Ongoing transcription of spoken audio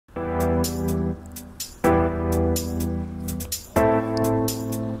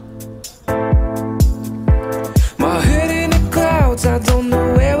My head in the clouds, I don't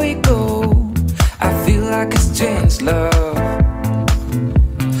know where we go. I feel like it's changed, love.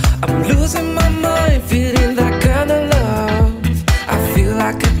 I'm losing my mind, feeling that kind of love. I feel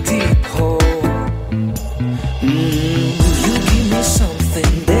like a deep hole. You give me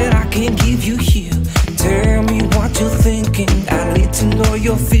something that I can't give you here. Tell me what you're thinking, I need to know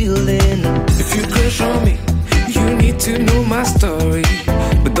you're feeling. If you crush on me, you need to know my story.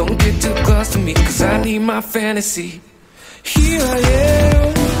 But don't get too close to me, cause I need my fantasy. Here I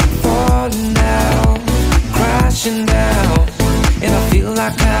am, falling down, crashing down, and I feel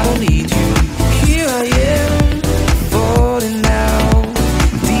like I don't need you. Here I am, falling down,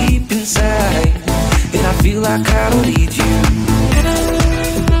 deep inside, and I feel like I don't need you.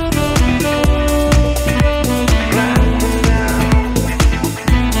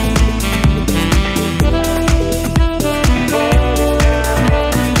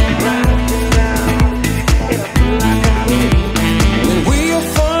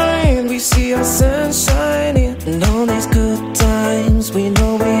 Sun shining, and all these good times, we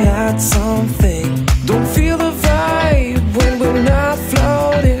know we had something. Don't feel the vibe when we're not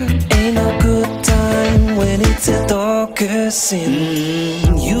floating. Ain't no good time when it's the darkest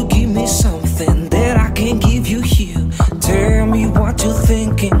sin. You give me something that I can't give you here. Tell me what you're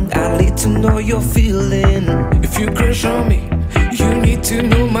thinking, I need to know you're feeling. If you crush on me, you need to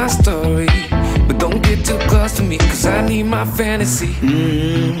know my story. But don't get too close to me, cause I need my fantasy.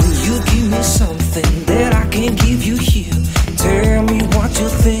 You give me something that I can't give you here. Tell me what you're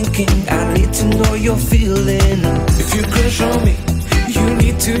thinking, I need to know you're feeling. If you crush on me, you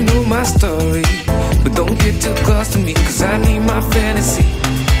need to know my story. But don't get too close to me, cause I need my fantasy.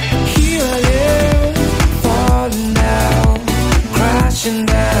 Here I am, falling down, crashing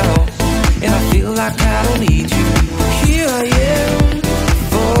down, and I feel like I don't need you. Here I am,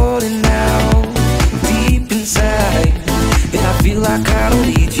 falling down, deep inside, and I feel like I don't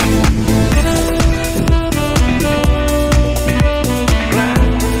need you.